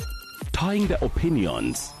tying their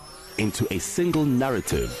opinions into a single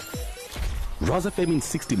narrative. RISEfm in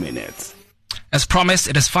 60 minutes. As promised,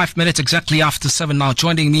 it is 5 minutes exactly after 7 now.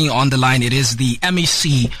 Joining me on the line, it is the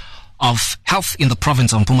MEC of Health in the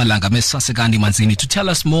province of Mpumalanga, Ms. Sasekani Manzini, to tell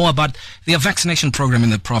us more about their vaccination program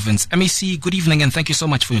in the province. MEC, good evening and thank you so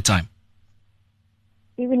much for your time.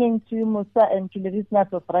 Evening to you, Musa, and to the listeners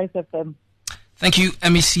of RISEfm. Thank you,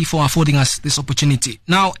 MEC, for affording us this opportunity.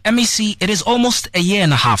 Now, MEC, it is almost a year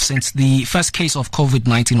and a half since the first case of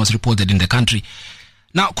COVID-19 was reported in the country.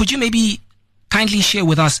 Now, could you maybe kindly share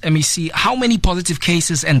with us, MEC, how many positive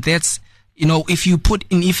cases and deaths, if you put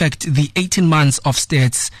in effect the 18 months of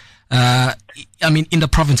stats, in the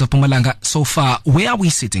province of Mpumalanga so far, where are we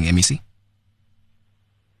sitting, MEC?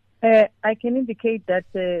 I can indicate that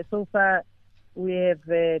so far we have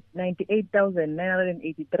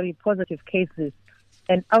 98,983 positive cases,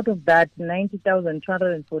 and out of that,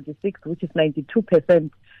 90,246, which is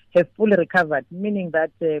 92%, have fully recovered, meaning that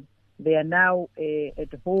they are now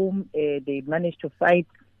at home. They managed to fight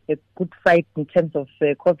a good fight in terms of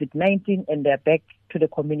COVID-19, and they are back to the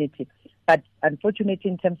community. But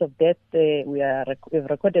unfortunately, in terms of death, we have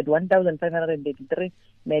recorded 1,583.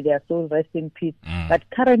 May their souls rest in peace. But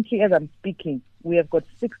currently, as I'm speaking, we have got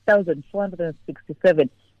 6,467,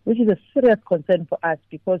 which is a serious concern for us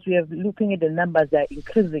because we are looking at the numbers that are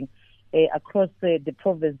increasing across the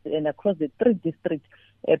province and across the 3 districts.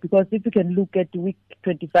 Because if you can look at week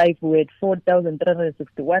 25, we had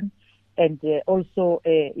 4,361, and also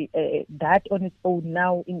that on its own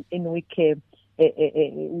now in week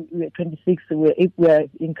 26, we are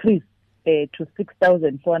increased to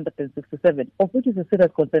 6,467, of which is a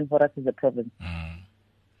serious concern for us as a province.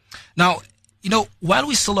 Now, while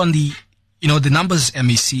we're still on the, the numbers,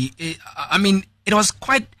 MEC, it was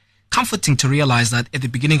quite comforting to realize that at the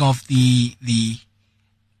beginning of the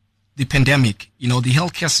pandemic, the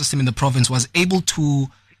healthcare system in the province was able to,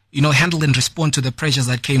 handle and respond to the pressures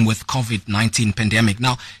that came with COVID-19 pandemic.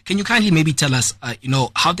 Now, can you kindly maybe tell us,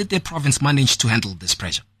 how did the province manage to handle this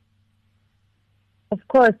pressure? Of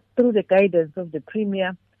course, through the guidance of the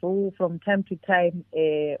Premier, who from time to time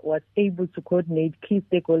was able to coordinate key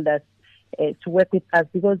stakeholders to work with us,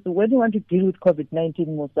 because when you want to deal with COVID-19,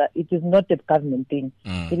 Musa, it is not a government thing.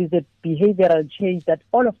 It is a behavioral change that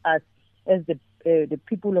all of us, as the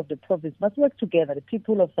people of the province, must work together. The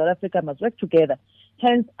people of South Africa must work together.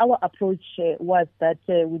 Hence, our approach was that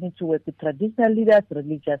we need to work with traditional leaders,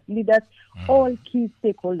 religious leaders, all key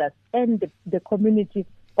stakeholders, and the community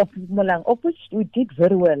of Mpumalanga, of which we did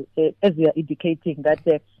very well, as we are indicating, that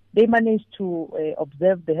they managed to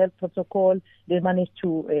observe the health protocol, they managed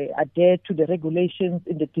to adhere to the regulations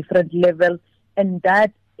in the different levels, and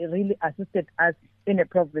that really assisted us in a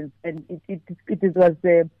province. And it was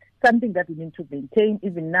something that we need to maintain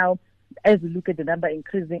even now. As we look at the number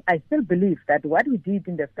increasing, I still believe that what we did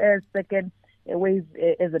in the first, second wave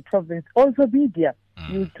as a province, also media,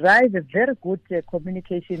 you drive a very good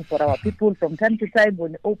communication for our people. From time to time,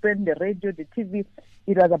 when you open the radio, the TV,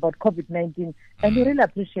 it was about COVID-19. And we really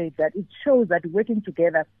appreciate that. It shows that working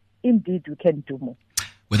together, indeed, we can do more.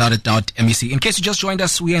 Without a doubt, MEC. In case you just joined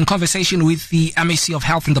us, we are in conversation with the MEC of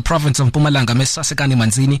Health in the province of Mpumalanga, Ms. Sasekani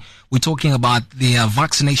Manzini. We're talking about the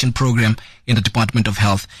vaccination program in the Department of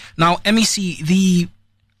Health. Now, MEC,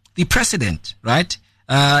 the president, right,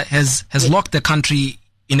 has locked the country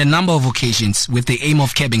in a number of occasions with the aim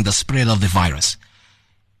of curbing the spread of the virus.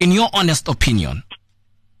 In your honest opinion,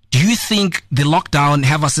 do you think the lockdown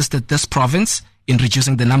have assisted this province in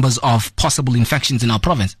reducing the numbers of possible infections in our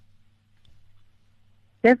province?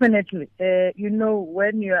 Definitely.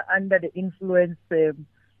 When you are under the influence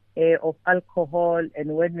of alcohol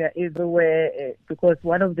and when we are everywhere, because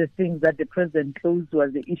one of the things that the president closed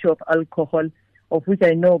was the issue of alcohol, of which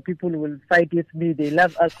I know people will fight with me. They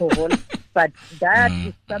love alcohol. But that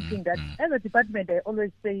is something that, as a department, I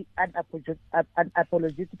always say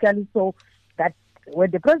unapologetically so, that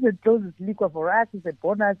when the president closes liquor for us, it's a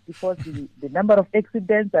bonus because the number of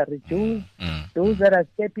accidents are reduced, those that are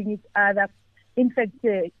stepping each other. In fact,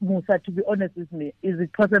 Musa, to be honest with me, is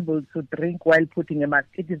it possible to drink while putting a mask?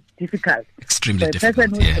 It is difficult. Extremely for difficult. A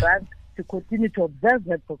person who drank to continue to observe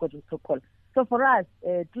that protocol. So for us,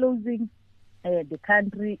 closing the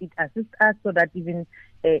country, it assists us so that even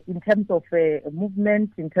in terms of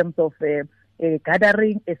movement, in terms of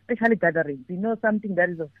gathering, especially gatherings, we know something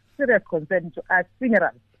that is of serious concern to us,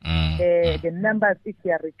 funerals. The numbers, if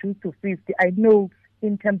they are reduced to 50, I know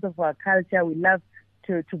in terms of our culture, we love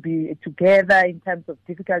to be together in terms of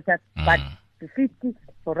difficult times, but the 50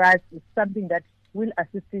 for us is something that will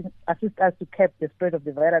assist us to curb the spread of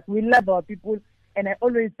the virus. We love our people. And I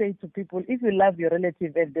always say to people, if you love your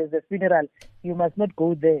relative and there's a funeral, you must not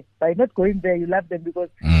go there. By not going there, you love them because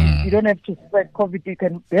you don't have to spread COVID. You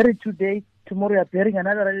can bury today, tomorrow you're burying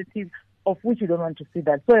another relative of which you don't want to see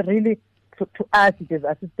that. So really, to us, it has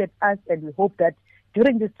assisted us, and we hope that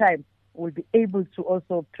during this time, we'll be able to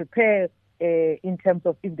also prepare in terms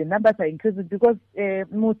of if the numbers are increasing. Because,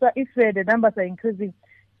 Musa, if the numbers are increasing,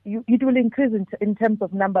 it will increase in terms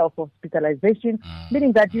of number of hospitalization,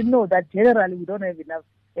 meaning that you know that generally we don't have enough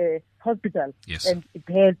hospitals and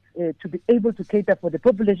beds to be able to cater for the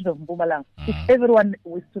population of Mpumalanga. If everyone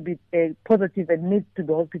was to be positive and needs to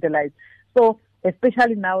be hospitalized. So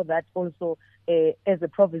especially now that also as a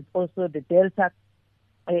province, also the Delta,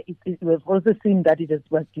 it was also seen that it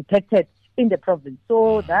was detected in the province.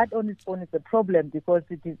 So that on its own is a problem because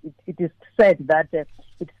it is said that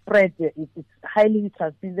it spread, it's highly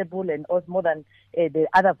transmissible and also more than the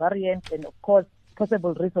other variants, and of course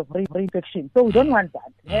possible risk of reinfection. So we don't want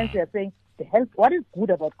that. Hence we are saying the health. What is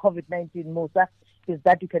good about COVID-19, Musa, is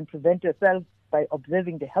that you can prevent yourself by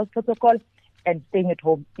observing the health protocol and staying at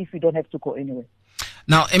home if you don't have to go anywhere.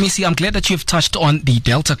 Now, MEC, I'm glad that you've touched on the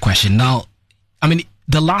Delta question. Now, I mean,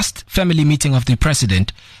 the last family meeting of the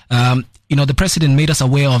president, the president made us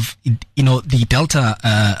aware of, the Delta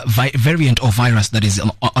variant or virus that is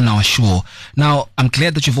on our shore. Now, I'm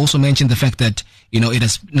glad that you've also mentioned the fact that, it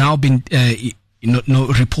has now been,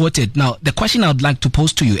 reported. Now, the question I would like to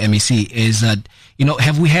pose to you, MEC, is that,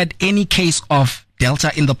 have we had any case of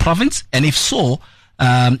Delta in the province? And if so,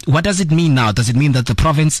 what does it mean now? Does it mean that the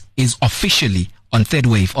province is officially on third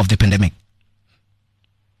wave of the pandemic?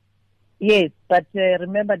 Yes, but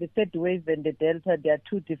remember the third wave and the Delta, they are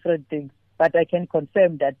two different things. But I can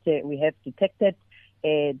confirm that we have detected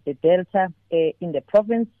the Delta in the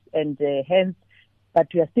province, and hence, but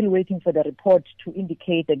we are still waiting for the report to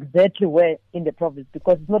indicate exactly where in the province,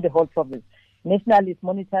 because it's not the whole province. National is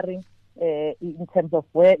monitoring in terms of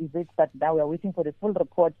where is it, but now we are waiting for the full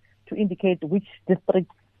report to indicate which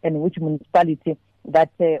district and which municipality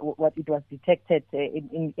that what it was detected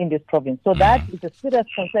in this province. So that is a serious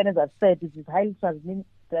concern, as I've said. It is highly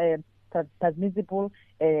transmissible,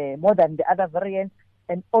 more than the other variants,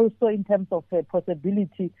 and also in terms of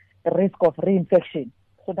possibility, risk of reinfection.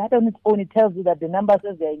 So that on its own, it tells you that the numbers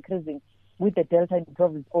as they are increasing with the Delta in the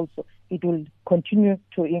province also, it will continue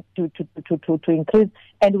to increase,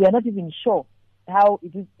 and we are not even sure how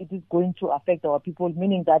it is going to affect our people,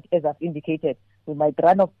 meaning that, as I've indicated, we might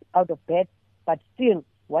run out of bed, but still,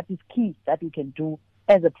 what is key that we can do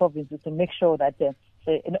as a province is to make sure that,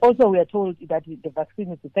 and also we are told that the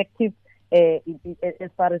vaccine is effective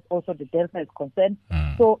as far as also the Delta is concerned.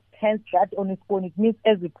 So hence that on its own, it means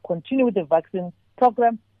as we continue with the vaccine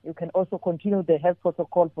program, you can also continue the health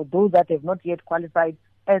protocol for those that have not yet qualified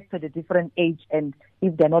as to the different age and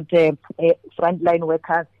if they're not frontline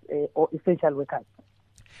workers or essential workers.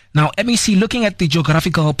 Now, MEC, looking at the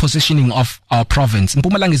geographical positioning of our province,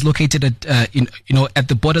 Mpumalanga is located at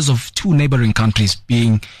the borders of two neighboring countries,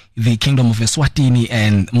 being the Kingdom of Eswatini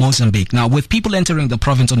and Mozambique. Now, with people entering the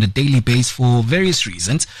province on a daily basis for various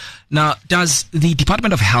reasons, now, does the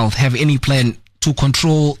Department of Health have any plan to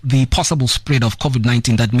control the possible spread of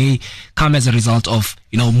COVID-19 that may come as a result of,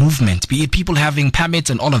 movement, be it people having permits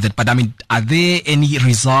and all of that? But I mean, are there any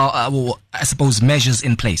measures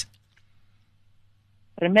in place?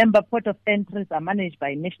 Remember, port of entries are managed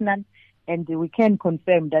by national, and we can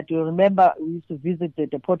confirm that. You remember, we used to visit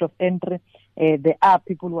the port of entry. There are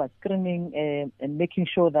people who are screening and making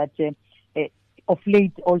sure that of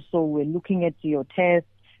late also we're looking at your tests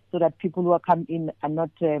so that people who are coming in are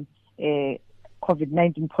not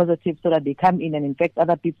COVID-19 positive, so that they come in and infect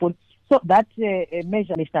other people. So that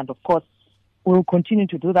measure, national, of course, will continue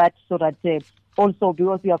to do that so that also,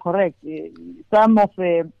 because you are correct, some of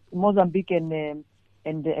Mozambique and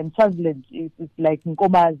Swaziland is like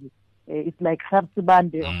Nkomazi, it's like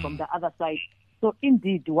Hartsibande from the other side. So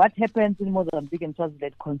indeed, what happens in Mozambique and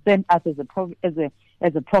Swaziland concerns us as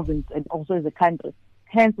a province and also as a country.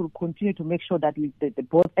 Hence, we'll continue to make sure that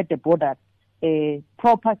at the border,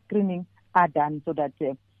 proper screening are done so that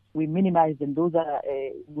we minimize, and those are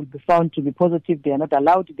will be found to be positive. They are not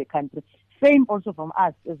allowed in the country. Same also from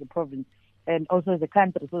us as a province and also as a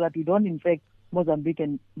country, so that we don't infect Mozambique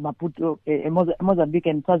and Maputo, Mozambique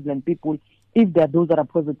and Swaziland people if there are those that are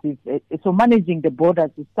positive. So managing the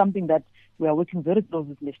borders is something that we are working very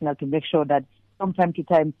closely with national to make sure that from time to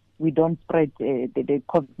time we don't spread the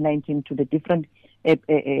COVID-19 to the different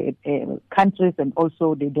countries, and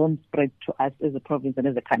also they don't spread to us as a province and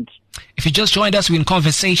as a country. If you just joined us, we're in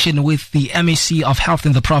conversation with the MEC of Health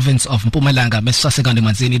in the province of Mpumalanga, Ms. Sasekani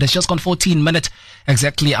Manzini. That's just gone 14 minutes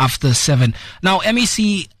exactly after 7. Now,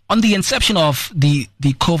 MEC, on the inception of the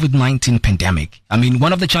COVID-19 pandemic, I mean,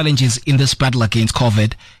 one of the challenges in this battle against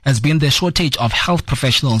COVID has been the shortage of health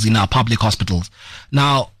professionals in our public hospitals.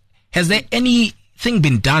 Now, has there anything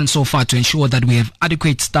been done so far to ensure that we have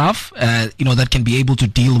adequate staff, that can be able to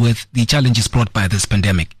deal with the challenges brought by this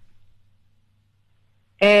pandemic?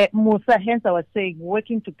 Musa, hence I was saying,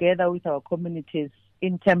 working together with our communities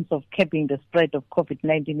in terms of capping the spread of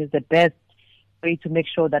COVID-19 is the best way to make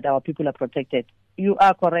sure that our people are protected. You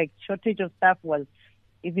are correct. Shortage of staff was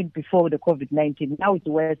even before the COVID-19. Now it's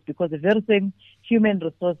worse because the very same human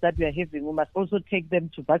resource that we are having, we must also take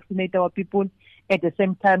them to vaccinate our people, at the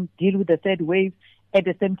same time deal with the third wave, at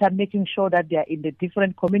the same time making sure that they are in the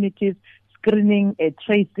different communities, screening,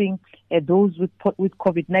 tracing those with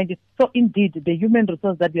COVID-19. So indeed, the human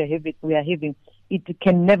resource that we are having, it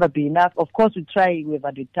can never be enough. Of course, we try, we've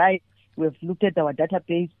advertised, we've looked at our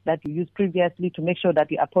database that we used previously to make sure that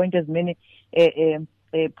we appoint as many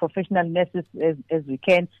professional nurses as we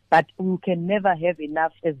can, but we can never have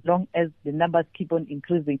enough as long as the numbers keep on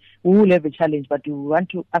increasing. We will have a challenge, but we want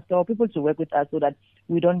to ask our people to work with us so that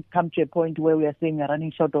we don't come to a point where we are saying we're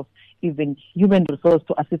running short of even human resource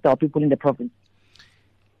to assist our people in the province.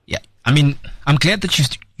 Yeah, I mean, I'm glad that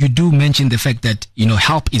you do mention the fact that,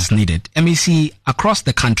 help is needed. MEC, across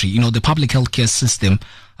the country, the public healthcare system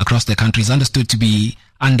across the country is understood to be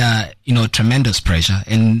under, tremendous pressure,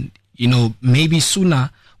 and, maybe sooner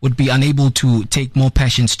would be unable to take more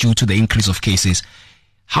patients due to the increase of cases.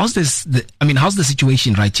 How's the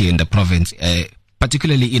situation right here in the province,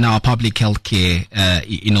 particularly in our public healthcare,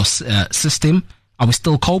 system? Are we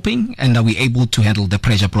still coping, and are we able to handle the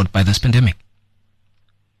pressure brought by this pandemic?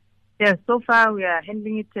 Yes, so far we are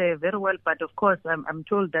handling it very well, but of course I'm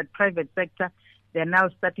told that private sector, they're now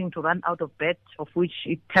starting to run out of beds, of which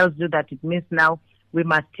it tells you that it means now we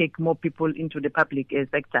must take more people into the public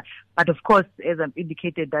sector. But of course, as I've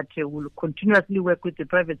indicated, that we'll continuously work with the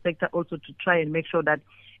private sector also to try and make sure that,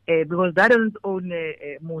 because that doesn't own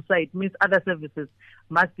Musa, it means other services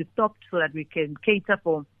must be stopped so that we can cater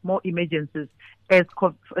for more emergencies as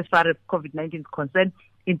far as COVID-19 is concerned,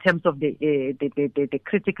 in terms of the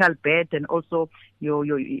critical bed and also your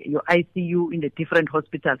ICU in the different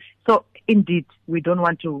hospitals. So indeed, we don't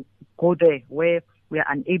want to go there where we are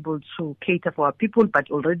unable to cater for our people, but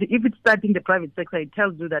already if it's starting in the private sector, it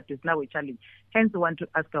tells you that it's now a challenge. Hence, we want to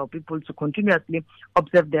ask our people to continuously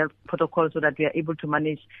observe their protocols so that we are able to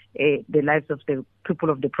manage the lives of the people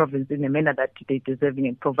of the province in a manner that they deserving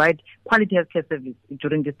and provide quality healthcare service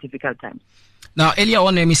during this difficult time. Now, earlier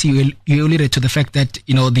on, MEC, you alluded to the fact that,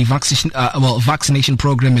 the vaccination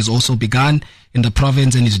program has also begun in the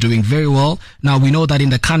province and is doing very well. Now, we know that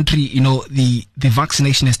in the country, the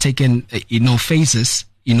vaccination has taken, phases,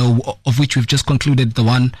 of which we've just concluded the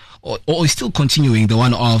one, or is still continuing, the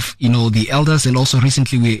one of, the elders, and also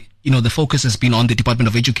recently the focus has been on the Department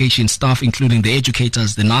of Education staff, including the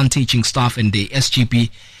educators, the non-teaching staff, and the SGP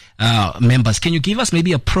members. Can you give us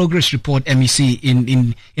maybe a progress report, MEC,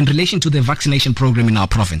 in relation to the vaccination program in our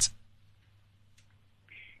province?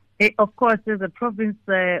 Of course, as a province,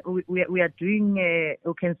 we are doing,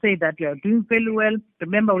 we can say that we are doing very well.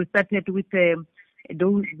 Remember, we started with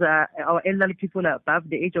those, our elderly people above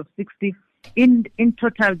the age of 60. In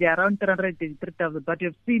total, they are around 333,000, but we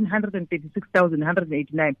have seen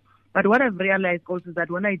 136,189. But what I've realized also is that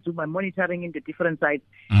when I do my monitoring in the different sites,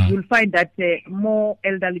 you'll find that more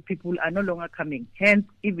elderly people are no longer coming. Hence,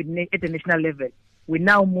 even at the national level, we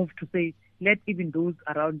now move to say, let even those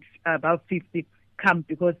around about 50 come,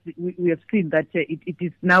 because we have seen that it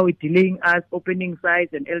is now delaying us opening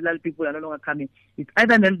sites, and elderly people are no longer coming. It's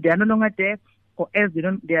either they are no longer there, or else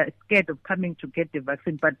they are scared of coming to get the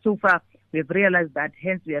vaccine. But so far, we have realized that.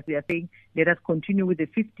 Hence, we are saying, let us continue with the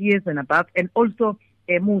 50 years and above, and also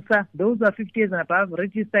Musa, those who are 50 years and above,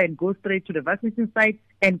 register and go straight to the vaccination site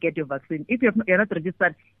and get your vaccine. If you're not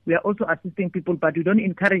registered, we are also assisting people, but we don't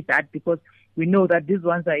encourage that because we know that these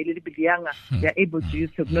ones are a little bit younger. They are able to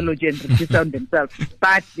use technology and register on themselves.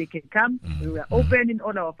 But they can come. We are open in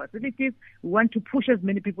all our facilities. We want to push as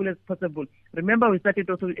many people as possible. Remember, we started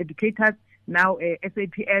also with educators, now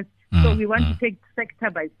SAPS. So we want to take sector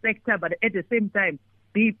by sector, but at the same time,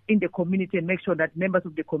 be in the community and make sure that members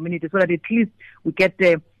of the community, so that at least we get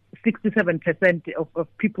 67%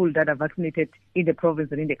 of people that are vaccinated in the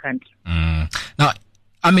province and in the country. Now,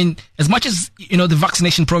 I mean, as much as, the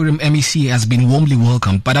vaccination program, MEC, has been warmly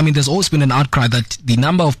welcomed, but I mean, there's always been an outcry that the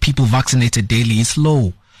number of people vaccinated daily is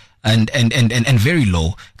low and very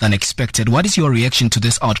low than expected. What is your reaction to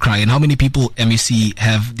this outcry, and how many people, MEC,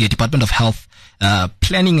 have the Department of Health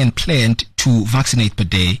planning and planned to vaccinate per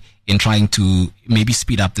day in trying to maybe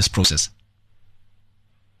speed up this process?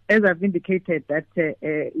 as I've indicated, that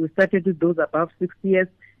we started with those above 60 years.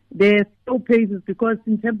 There's no places because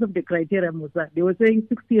in terms of the criteria, Musa, they were saying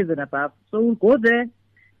 60 years and above. So we'll go there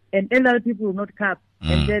and elderly people will not come.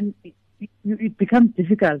 And then it becomes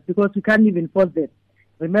difficult because we can't even force them.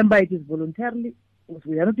 Remember, it is voluntarily.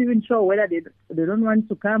 We are not even sure whether they don't want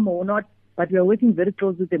to come or not, but we are working very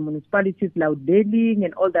close with the municipalities, loud dealing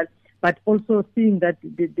and all that, but also seeing that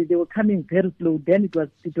they were coming very slow. Then it was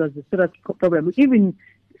a serious problem. We even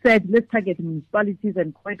said, let's target municipalities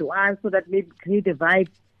and quite a while so that maybe create a vibe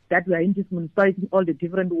that we are in this municipality, all the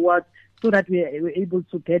different wards, so that we are able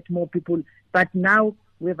to get more people. But now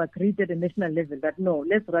we have agreed at a national level that no,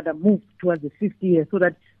 let's rather move towards the 50 years so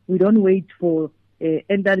that we don't wait for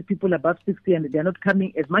elderly people above 60 and they're not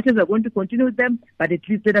coming as much as we're going to continue with them, but at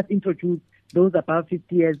least let us introduce those above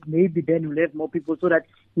 50 years. Maybe then we'll have more people so that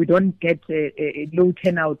we don't get a low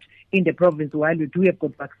turnout in the province while we do have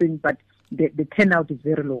got vaccine, but the turnout is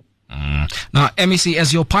very low. Now, MEC,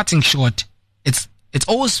 as your parting shot, it's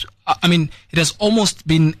always, it has almost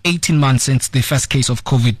been 18 months since the first case of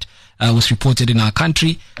COVID was reported in our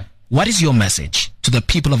country. What is your message to the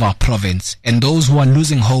people of our province and those who are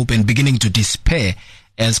losing hope and beginning to despair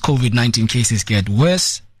as COVID-19 cases get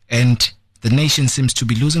worse and the nation seems to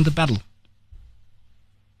be losing the battle?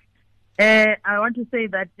 I want to say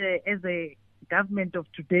that as a government of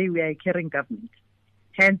today, we are a caring government.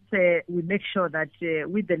 Hence, we make sure that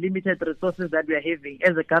with the limited resources that we are having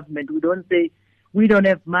as a government, we don't say we don't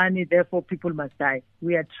have money, therefore people must die.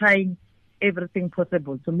 We are trying everything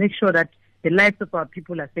possible to make sure that the lives of our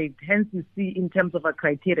people are saved. Hence, you see in terms of our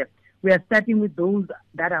criteria, we are starting with those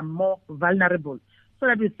that are more vulnerable so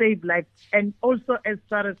that we save lives. And also, as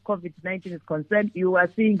far as COVID-19 is concerned, you are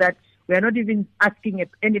seeing that we are not even asking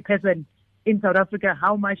any person in South Africa,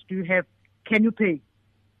 how much do you have? Can you pay?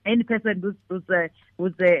 Any person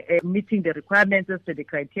who's meeting the requirements as to the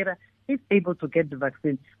criteria is able to get the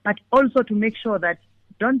vaccine. But also to make sure that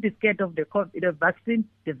don't be scared of the COVID vaccine.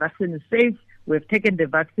 The vaccine is safe. We have taken the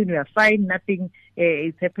vaccine. We are fine. Nothing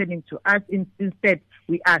is happening to us. Instead,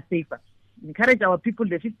 we are safer. Encourage our people,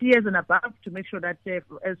 the 50 years and above, to make sure that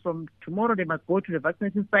as from tomorrow, they must go to the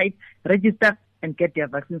vaccination site, register, and get their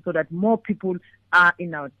vaccine so that more people are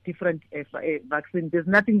in our different vaccines. There's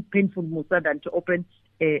nothing painful, Musa, than to open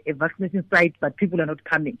a vaccination site, but people are not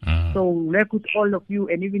coming. So work with all of you,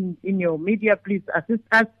 and even in your media, please assist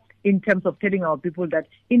us in terms of telling our people that,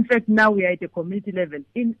 in fact, now we are at a community level.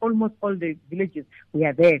 In almost all the villages, we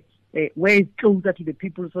are there, where it's closer to the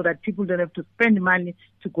people so that people don't have to spend money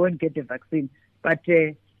to go and get the vaccine. But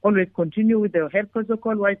always continue with the health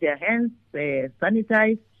protocol, wash their hands,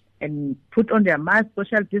 sanitize, and put on their mask,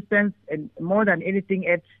 social distance, and more than anything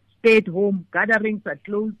else, stay at home. Gatherings are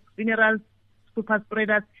closed, funerals, super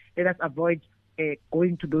spreaders. Let us avoid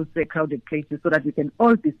going to those crowded places so that we can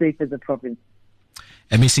all be safe as a province.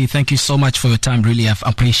 MEC, thank you so much for your time. Really have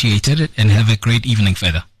appreciated it, and have a great evening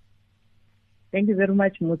further. Thank you very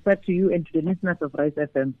much, Musa, to you and to the listeners of Rise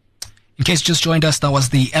FM. In case you just joined us, that was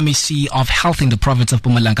the MEC of Health in the province of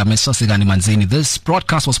Mpumalanga, Musa Sikhosana Manzini. This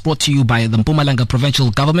broadcast was brought to you by the Mpumalanga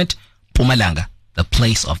Provincial Government. Mpumalanga, the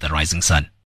place of the rising sun.